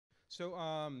So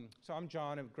I'm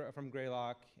John from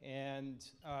Greylock, and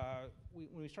when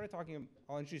we started talking,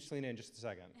 I'll introduce Selina in just a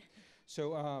second.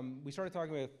 So we started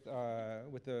talking with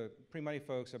the PreMoney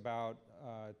folks about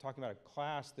talking about a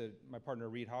class that my partner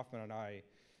Reid Hoffman and I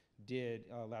did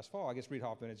last fall. I guess Reid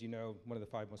Hoffman, as you know, one of the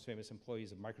 5 most famous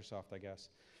employees of Microsoft, I guess.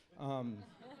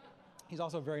 He's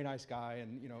also a very nice guy,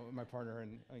 and my partner,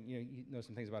 and he knows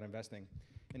some things about investing,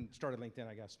 and started LinkedIn,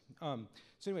 I guess.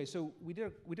 So anyway, we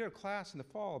did a class in the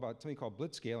fall about something called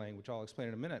Blitzscaling, which I'll explain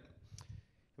in a minute.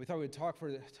 We thought we'd talk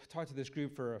to this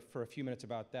group for a few minutes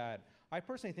about that. I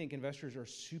personally think investors are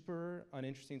super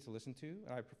uninteresting to listen to,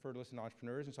 and I prefer to listen to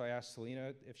entrepreneurs. And so I asked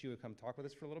Selina if she would come talk with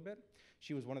us for a little bit.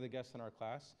 She was one of the guests in our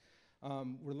class.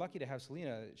 We're lucky to have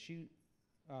Selina.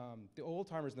 The old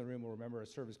timers in the room will remember a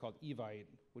service called Evite,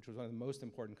 which was one of the most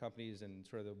important companies in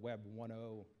sort of the Web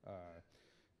 1.0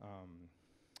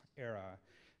 era.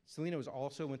 Selina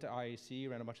went to IAC,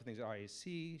 ran a bunch of things at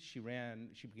IAC. She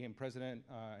became president,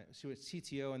 she was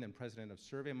CTO and then president of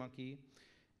SurveyMonkey,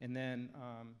 and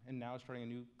now starting a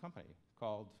new company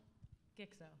called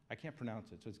Gixo. I can't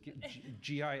pronounce it, so it's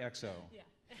Gixo. Yeah.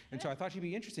 And so I thought she'd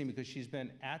be interesting because she's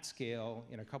been at scale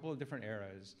in a couple of different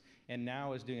eras, and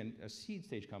now is doing a seed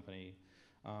stage company.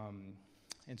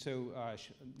 And so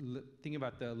thinking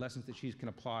about the lessons that she can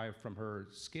apply from her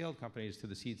scaled companies to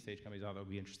the seed stage companies, I thought that would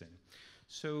be interesting.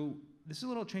 So this is a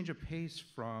little change of pace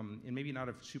and maybe not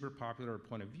a super popular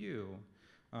point of view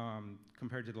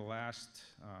compared to the last,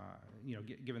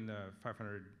 given the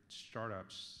 500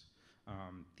 startups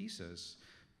thesis.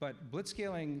 But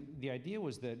blitzscaling, the idea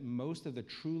was that most of the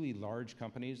truly large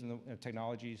companies in the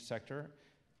technology sector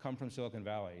come from Silicon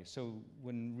Valley. So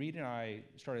when Reid and I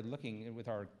started looking with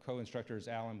our co-instructors,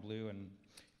 Alan Blue and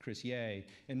Chris Ye,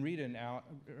 and Reid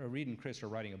and Chris are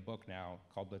writing a book now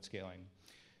called Blitzscaling.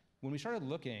 When we started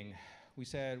looking, we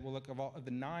said, well, look, of the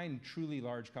 9 truly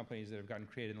large companies that have gotten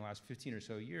created in the last 15 or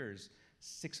so years,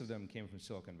 6 of them came from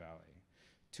Silicon Valley.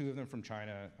 2 of them from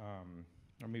China,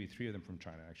 or maybe 3 of them from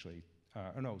China, actually.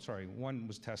 One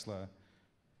was Tesla,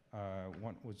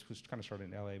 one was kind of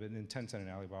started in LA, but then Tencent and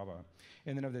Alibaba.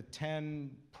 And then of the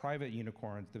 10 private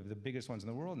unicorns, the biggest ones in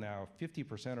the world now,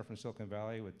 50% are from Silicon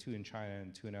Valley, with 2 in China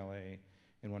and 2 in LA,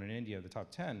 and 1 in India, the top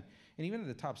 10. And even of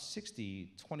the top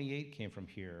 60, 28 came from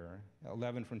here,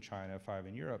 11 from China, 5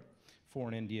 in Europe, 4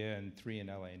 in India, and 3 in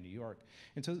LA and New York.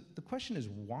 And so the question is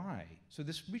why? So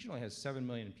this region only has 7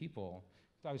 million people.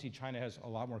 Obviously, China has a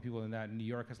lot more people than that. New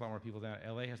York has a lot more people than that.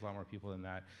 LA has a lot more people than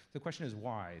that. The question is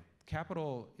why?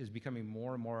 Capital is becoming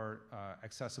more and more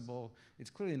accessible. It's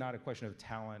clearly not a question of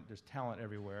talent. There's talent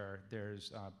everywhere.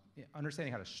 There's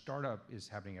understanding how to start up is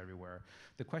happening everywhere.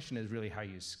 The question is really how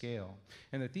you scale.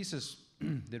 And the thesis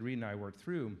that Reid and I worked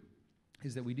through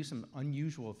is that we do some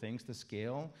unusual things to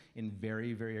scale in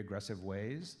very, very aggressive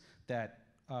ways that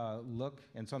look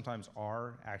and sometimes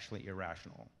are actually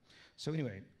irrational. So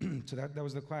anyway, so that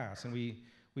was the class, and we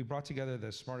brought together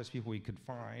the smartest people we could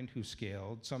find who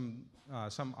scaled. Some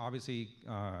obviously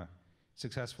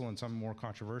successful and some more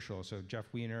controversial. So Jeff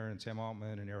Weiner and Sam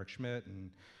Altman and Eric Schmidt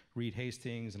and Reed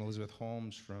Hastings and Elizabeth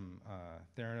Holmes from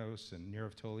Theranos and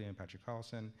Nirav Tolia and Patrick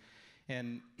Collison.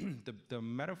 And the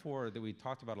metaphor that we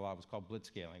talked about a lot was called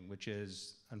blitzscaling, which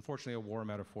is unfortunately a war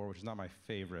metaphor, which is not my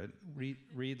favorite.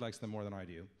 Reid likes them more than I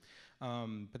do.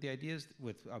 But the idea is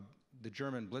with the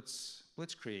German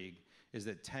Blitzkrieg is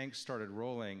that tanks started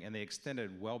rolling and they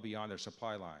extended well beyond their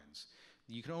supply lines.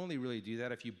 You can only really do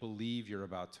that if you believe you're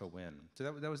about to win.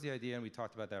 So that was the idea, and we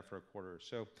talked about that for a quarter.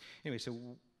 So anyway, so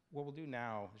what we'll do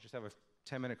now is just have a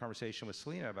 10-minute conversation with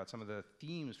Selina about some of the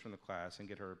themes from the class and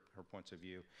get her points of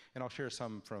view. And I'll share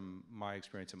some from my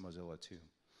experience at Mozilla too.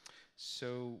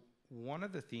 So one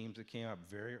of the themes that came up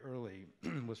very early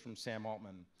was from Sam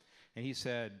Altman. And he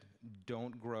said,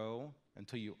 don't grow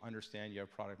until you understand you have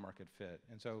product market fit.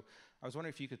 And so I was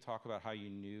wondering if you could talk about how you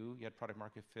knew you had product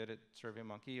market fit at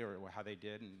SurveyMonkey, or how they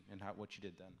did and what you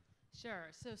did then. Sure.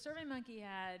 So SurveyMonkey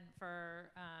had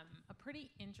a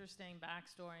pretty interesting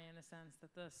backstory in the sense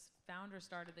that this founder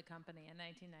started the company in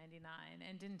 1999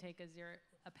 and didn't take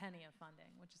a penny of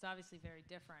funding, which is obviously very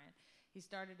different. He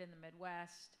started in the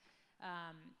Midwest,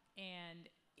 and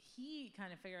he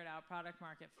kind of figured out product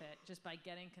market fit just by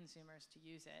getting consumers to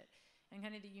use it. And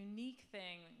kind of the unique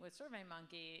thing with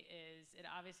SurveyMonkey is it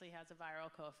obviously has a viral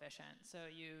coefficient.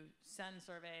 So you send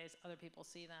surveys, other people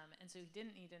see them, and so he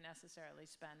didn't need to necessarily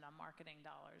spend on marketing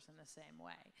dollars in the same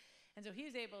way. And so he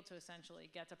was able to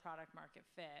essentially get to product market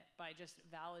fit by just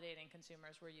validating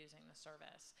consumers were using the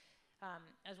service.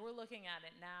 As we're looking at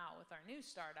it now with our new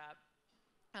startup,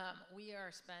 we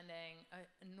are spending an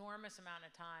enormous amount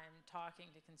of time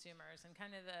talking to consumers, and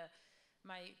kind of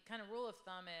my kind of rule of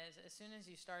thumb is, as soon as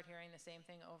you start hearing the same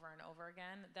thing over and over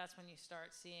again, that's when you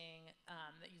start seeing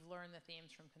that you've learned the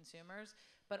themes from consumers.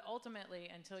 But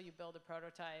ultimately, until you build a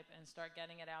prototype and start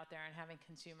getting it out there and having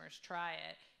consumers try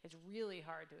it, it's really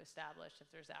hard to establish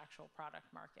if there's actual product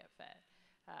market fit.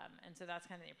 And so that's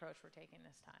kind of the approach we're taking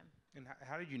this time. And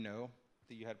how did you know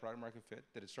that you had product market fit?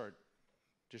 Did it start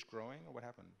just growing, or what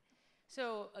happened?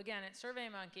 So again, at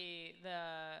SurveyMonkey,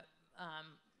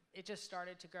 it just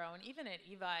started to grow. And even at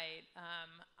Evite,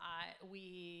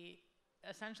 we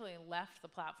essentially left the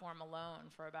platform alone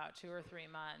for about 2 or 3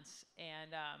 months.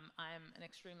 And I'm an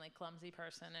extremely clumsy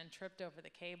person and tripped over the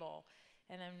cable.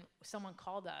 And then someone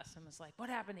called us and was like, what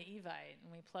happened to Evite?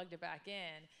 And we plugged it back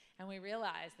in, and we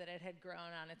realized that it had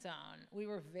grown on its own. We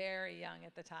were very young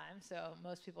at the time, so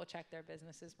most people check their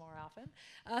businesses more often.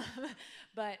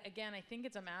 But again, I think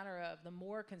it's a matter of the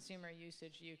more consumer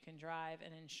usage you can drive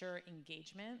and ensure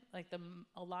engagement. Like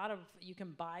you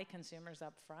can buy consumers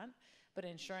up front, but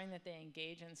ensuring that they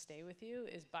engage and stay with you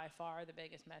is by far the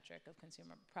biggest metric of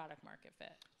consumer product market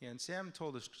fit. Yeah, and Sam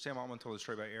Altman told a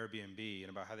story about Airbnb and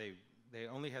about how they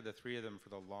only had the 3 of them for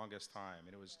the longest time,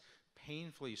 and it was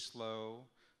painfully slow.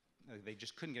 They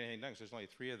just couldn't get anything done because there's only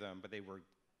 3 of them, but they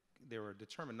were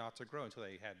determined not to grow until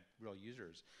they had real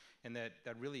users, and that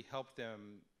really helped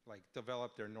them like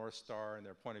develop their North Star and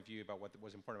their point of view about what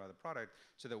was important about the product,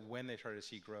 so that when they started to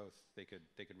see growth, they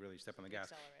could really step on the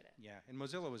gas. Accelerate it. Yeah, and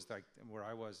Mozilla was like where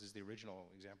I was is the original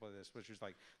example of this, which was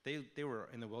like they were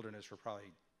in the wilderness for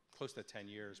probably close to 10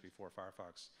 years before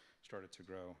Firefox started to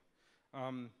grow.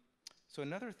 So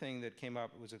another thing that came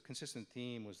up, was a consistent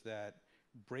theme, was that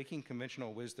breaking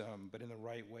conventional wisdom, but in the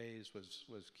right ways,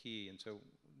 was key. And so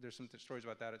there's some stories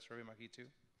about that at SurveyMonkey too?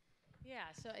 Yeah,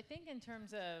 so I think in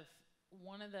terms of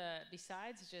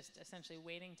besides just essentially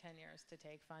waiting 10 years to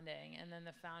take funding, and then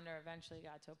the founder eventually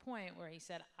got to a point where he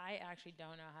said, I actually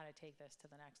don't know how to take this to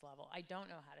the next level. I don't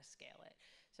know how to scale it.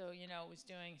 So, was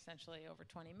doing essentially over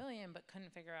 20 million, but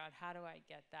couldn't figure out how do I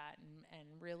get that and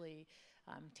really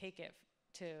take it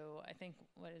to, I think,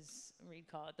 what does Reed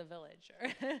call it, the village?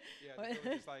 Yeah, the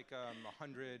village is like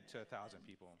 100 to 1,000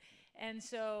 people. And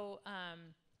so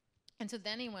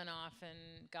then he went off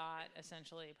and got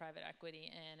essentially private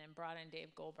equity and brought in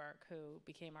Dave Goldberg, who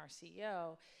became our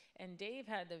CEO. And Dave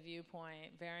had the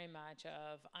viewpoint very much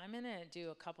of, I'm going to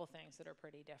do a couple things that are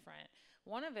pretty different.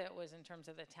 One of it was in terms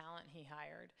of the talent he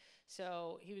hired.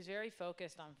 So he was very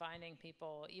focused on finding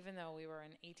people, even though we were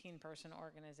an 18-person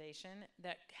organization,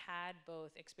 that had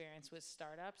both experience with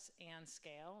startups and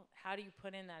scale. How do you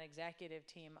put in that executive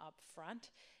team up front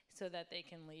so that they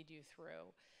can lead you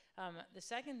through? The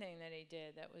second thing that he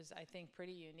did that was, I think,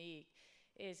 pretty unique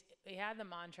is he had the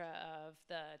mantra of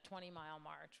the 20-mile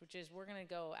march, which is we're going to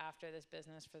go after this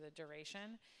business for the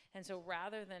duration. And so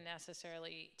rather than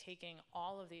necessarily taking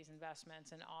all of these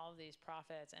investments and all of these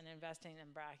profits and investing them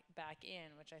back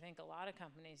in, which I think a lot of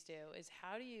companies do, is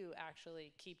how do you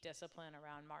actually keep discipline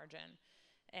around margin?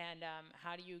 And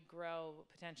how do you grow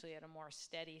potentially at a more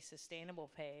steady,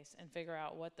 sustainable pace and figure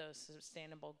out what those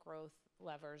sustainable growth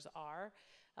levers are,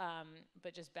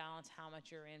 but just balance how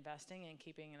much you're reinvesting and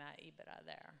keeping that EBITDA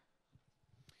there.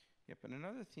 Yep, and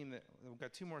another theme we've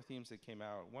got 2 more themes that came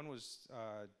out. One was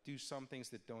do some things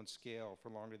that don't scale for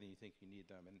longer than you think you need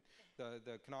them. And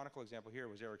the canonical example here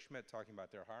was Eric Schmidt talking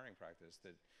about their hiring practice,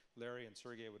 that Larry and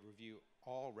Sergey would review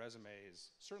all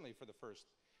resumes, certainly for the first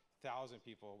 1,000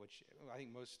 people, which I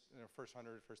think most, first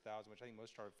 100, first 1,000, which I think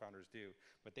most startup founders do,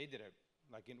 but they did it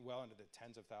like well into the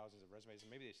tens of thousands of resumes,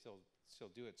 and maybe they still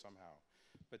do it somehow.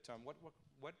 But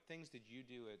what things did you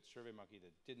do at SurveyMonkey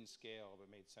that didn't scale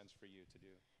but made sense for you to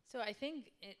do? So I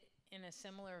think in a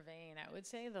similar vein, I would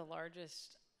say the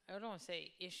largest, I don't want to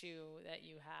say issue that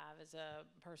you have as a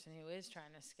person who is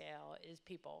trying to scale is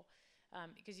people.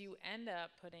 Because you end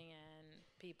up putting in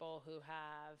people who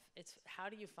it's how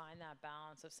do you find that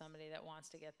balance of somebody that wants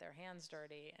to get their hands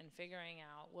dirty and figuring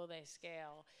out, will they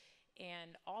scale?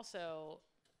 And also,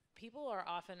 people are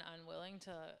often unwilling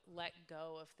to let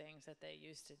go of things that they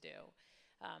used to do.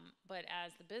 But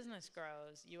as the business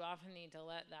grows, you often need to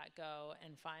let that go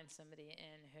and find somebody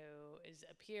in who is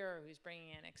a peer, who's bringing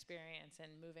in experience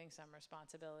and moving some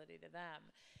responsibility to them.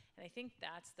 And I think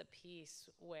that's the piece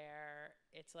where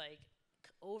it's like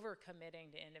over-committing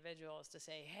to individuals to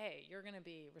say, hey, you're going to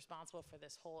be responsible for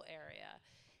this whole area.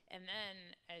 And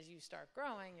then as you start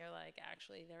growing, you're like,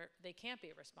 actually, they can't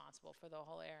be responsible for the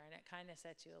whole area, and it kind of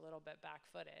sets you a little bit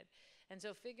back-footed. And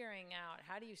so figuring out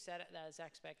how do you set those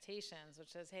expectations,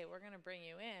 which says, hey, we're going to bring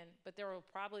you in, but there will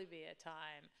probably be a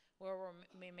time where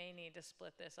we may need to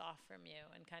split this off from you,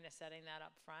 and kind of setting that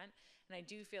up front. And I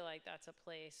do feel like that's a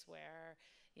place where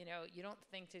you know, you don't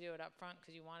think to do it up front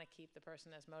because you want to keep the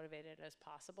person as motivated as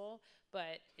possible,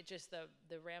 but it just,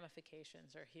 the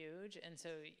ramifications are huge. And so,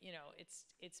 you know, it's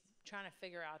trying to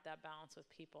figure out that balance with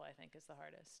people, I think, is the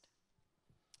hardest.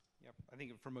 Yep. I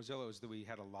think for Mozilla it was that we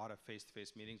had a lot of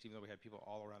face-to-face meetings, even though we had people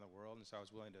all around the world, and so I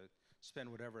was willing to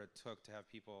spend whatever it took to have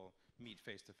people meet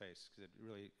face-to-face, because it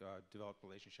really developed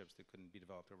relationships that couldn't be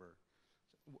developed over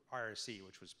IRC,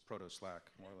 which was proto-Slack,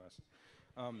 more or less.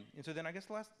 And so then I guess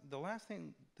the last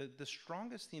thing, the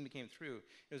strongest theme that came through,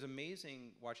 it was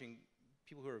amazing watching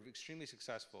people who are extremely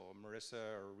successful,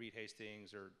 Marissa or Reed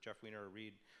Hastings or Jeff Weiner or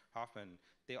Reed Hoffman,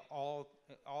 they all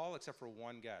except for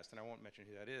one guest, and I won't mention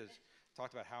who that is,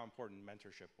 talked about how important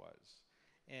mentorship was.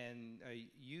 And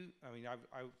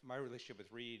my relationship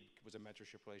with Reed was a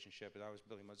mentorship relationship. As I was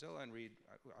building Mozilla, and Reed,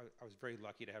 I was very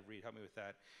lucky to have Reed help me with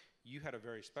that. You had a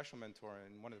very special mentor,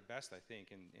 and one of the best, I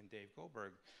think, in Dave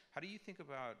Goldberg. How do you think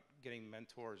about getting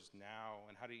mentors now,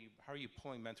 and how are you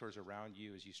pulling mentors around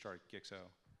you as you start Gixo?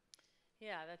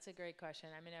 Yeah, that's a great question.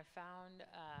 I mean, I've found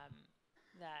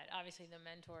that obviously the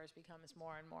mentors becomes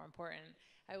more and more important.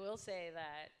 I will say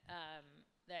that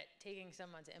that taking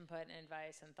someone's input and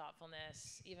advice and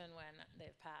thoughtfulness, even when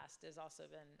they've passed, has also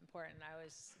been important. I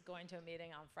was going to a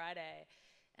meeting on Friday,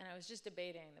 and I was just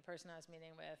debating. The person I was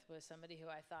meeting with was somebody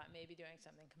who I thought may be doing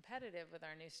something competitive with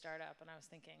our new startup, and I was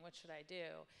thinking, what should I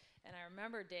do? And I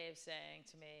remember Dave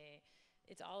saying to me,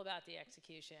 it's all about the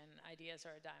execution. Ideas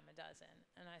are a dime a dozen.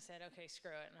 And I said, okay,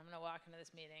 screw it. And I'm going to walk into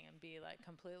this meeting and be like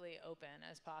completely open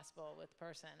as possible with the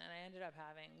person. And I ended up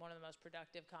having one of the most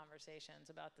productive conversations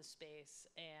about the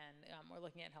space. And we're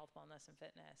looking at health, wellness, and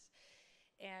fitness.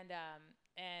 And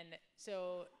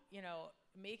so, you know,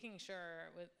 making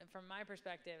sure, from my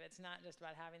perspective, it's not just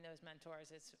about having those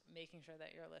mentors. It's making sure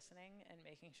that you're listening and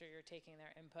making sure you're taking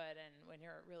their input. And when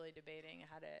you're really debating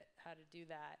how to do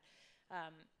that.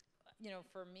 You know,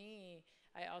 for me,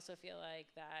 I also feel like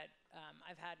that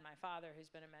I've had my father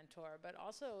who's been a mentor, but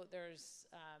also there's,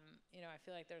 you know, I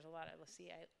feel like there's a lot of, let's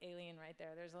see, Aileen right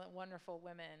there. There's wonderful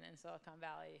women in Silicon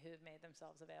Valley who've made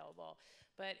themselves available.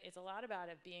 But it's a lot about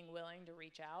it being willing to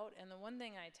reach out. And the one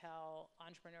thing I tell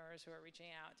entrepreneurs who are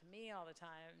reaching out to me all the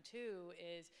time, too,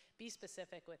 is be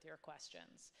specific with your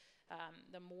questions.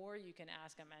 The more you can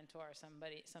ask a mentor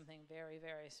something very,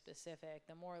 very specific,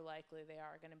 the more likely they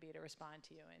are going to be to respond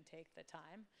to you and take the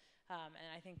time. And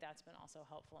I think that's been also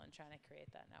helpful in trying to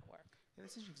create that network. Yeah,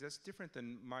 that's interesting. That's different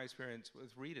than my experience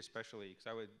with Reed, especially,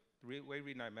 because the way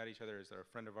Reed and I met each other is that a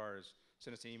friend of ours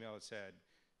sent us an email that said,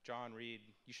 John, Reed,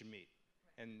 you should meet.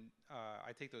 And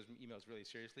I take those emails really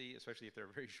seriously, especially if they're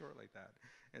very short like that.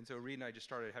 And so Reed and I just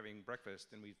started having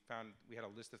breakfast, and we had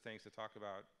a list of things to talk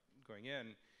about going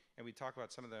in. And we'd talk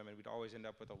about some of them, and we'd always end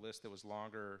up with a list that was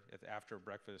longer after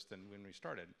breakfast than when we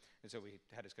started. And so we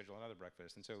had to schedule another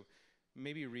breakfast. And so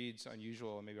maybe Reed's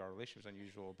unusual, and maybe our relationship's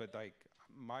unusual, but like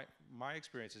my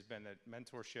experience has been that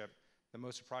mentorship, the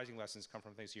most surprising lessons come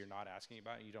from things you're not asking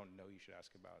about and you don't know you should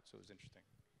ask about. So it was interesting.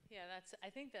 Yeah, I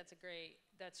think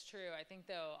that's true. I think,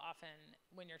 though, often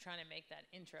when you're trying to make that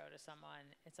intro to someone,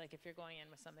 it's like if you're going in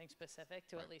with something specific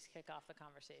to at least kick off the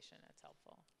conversation, it's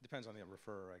helpful. Depends on the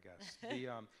referrer, I guess.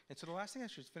 And so the last thing I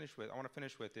want to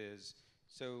finish with is,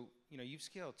 so, you know, you've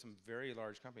scaled some very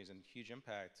large companies and huge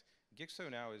impact. Gixo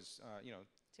now is, you know,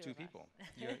 two people.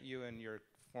 you and your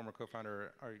former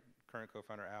co-founder, or current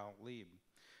co-founder, Al Lieb.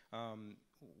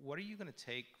 What are you going to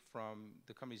take from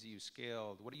the companies that you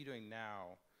scaled? What are you doing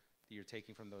now that you're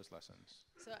taking from those lessons?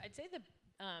 So I'd say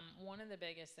one of the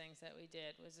biggest things that we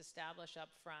did was establish up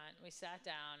front. We sat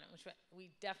down, which we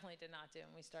definitely did not do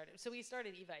when we started. So we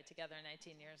started Evite together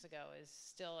 19 years ago, is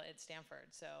still at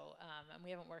Stanford. So, and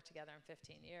we haven't worked together in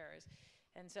 15 years.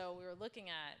 And so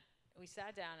we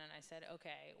sat down and I said,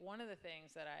 okay, one of the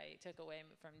things that I took away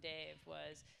from Dave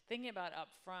was thinking about up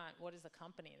front, what is the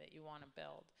company that you want to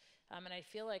build? And I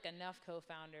feel like enough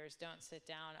co-founders don't sit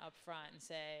down up front and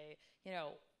say, you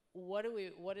know, what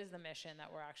is the mission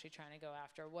that we're actually trying to go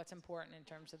after? What's important in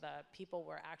terms of the people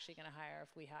we're actually going to hire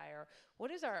if we hire?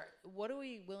 What are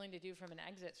we willing to do from an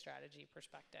exit strategy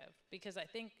perspective? Because I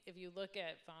think if you look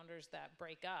at founders that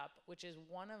break up, which is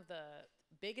one of the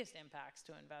biggest impacts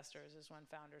to investors is when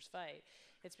founders fight,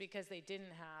 it's because they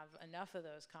didn't have enough of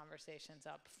those conversations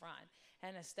up front.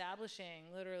 And establishing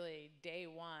literally day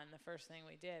one, the first thing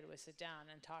we did was sit down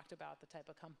and talked about the type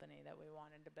of company that we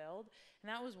wanted to build. And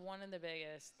that was one of the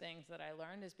biggest things that I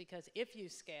learned, is because if you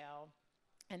scale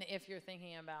and if you're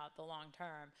thinking about the long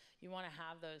term, you want to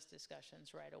have those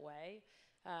discussions right away.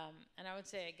 And I would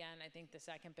say, again, I think the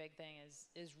second big thing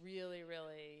is really,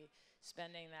 really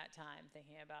spending that time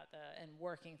thinking about and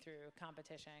working through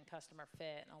competition, customer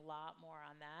fit, and a lot more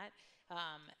on that,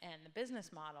 and the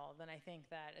business model than I think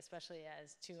that, especially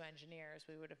as two engineers,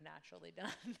 we would have naturally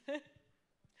done.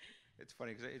 It's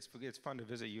funny because it's fun to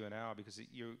visit you now because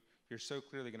you're so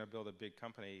clearly going to build a big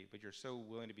company, but you're so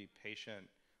willing to be patient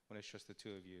when it's just the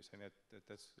two of you. So I think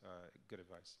that's good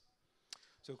advice.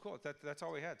 So cool. That's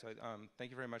all we had. So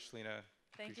thank you very much, Selina.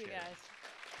 Thank you, Appreciate it. guys.